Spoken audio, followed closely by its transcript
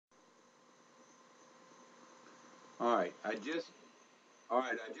Alright, I just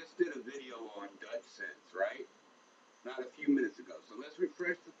did a video on Dutch Sense, right? Not a few minutes ago. So let's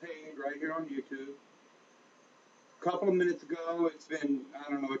refresh the page right here on YouTube. A couple of minutes ago, it's been,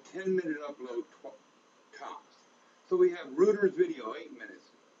 I don't know, a 10-minute upload tops. So we have Reuter's video, 8 minutes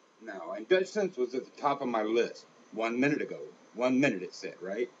now. And Dutch Sense was at the top of my list 1 minute ago. 1 minute it said,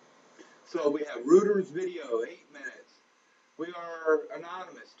 right? So we have Reuter's video, 8 minutes. We are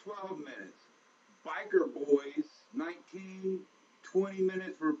Anonymous, 12 minutes. Biker Boys, 19, 20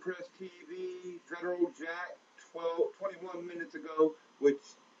 minutes for Press TV. Federal Jack, 21 minutes ago, which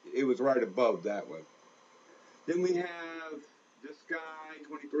it was right above that one. Then we have this guy,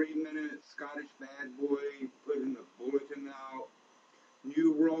 23 minutes, Scottish Bad Boy, putting the bulletin out.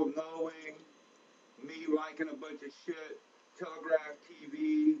 New World Knowing, me liking a bunch of shit. Telegraph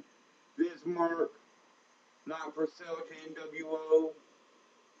TV, Bismarck, Not for Sale to NWO.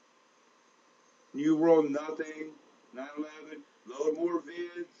 New World Nothing, 9/11, load more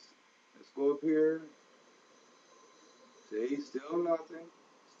vids. Let's go up here. See, still nothing.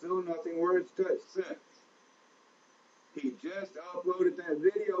 Still nothing. Where's Dutch Sense? He just uploaded that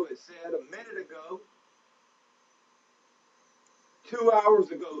video, it said a minute ago. 2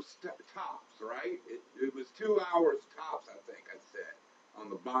 hours ago tops, right? It was 2 hours tops, I think I said, on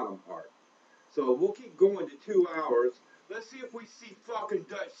the bottom part. So we'll keep going to 2 hours. Let's see if we see fucking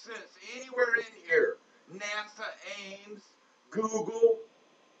Dutch Sense anywhere in here. NASA, Ames, Google,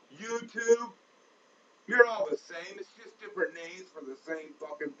 YouTube. You're all the same. It's just different names for the same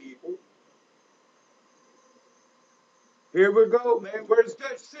fucking people. Here we go, man. Where's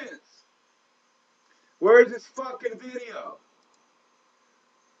Dutch Sense? Where's this fucking video?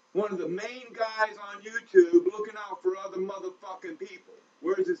 One of the main guys on YouTube looking out for other motherfucking people.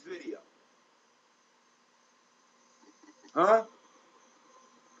 Where's this video? Huh?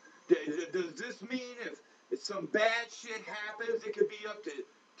 Does this mean if some bad shit happens, it could be up to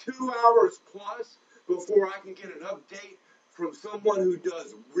 2 hours plus before I can get an update from someone who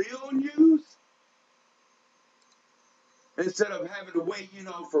does real news? Instead of having to wait,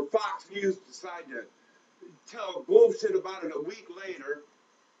 for Fox News to decide to tell bullshit about it a week later.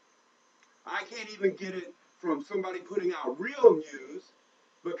 I can't even get it from somebody putting out real news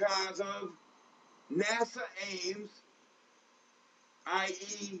because of NASA Ames,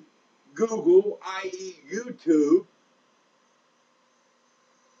 i.e. Google, i.e. YouTube,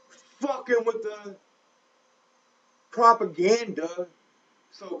 fucking with the propaganda,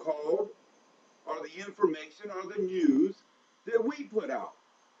 so-called, or the information, or the news that we put out.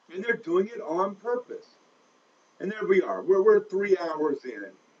 And they're doing it on purpose. And there we are. We're 3 hours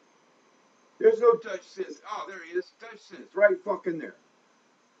in. There's no Dutch Sense. Oh, there he is. Dutch Sense, right fucking there.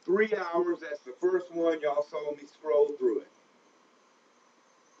 3 hours, that's the first one. Y'all saw me scroll through it.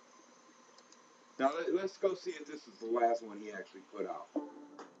 Now, let's go see if this is the last one he actually put out.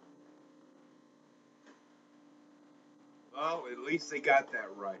 Well, at least they got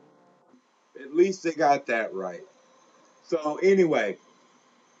that right. At least they got that right. So, anyway,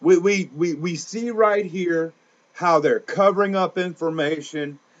 we see right here how they're covering up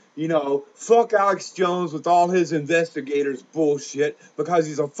information. Fuck Alex Jones with all his investigators bullshit because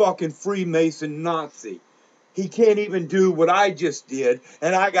he's a fucking Freemason Nazi. He can't even do what I just did,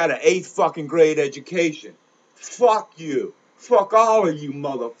 and I got an 8th fucking grade education. Fuck you. Fuck all of you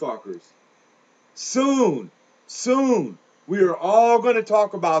motherfuckers. Soon, we are all going to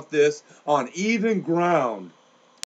talk about this on even ground.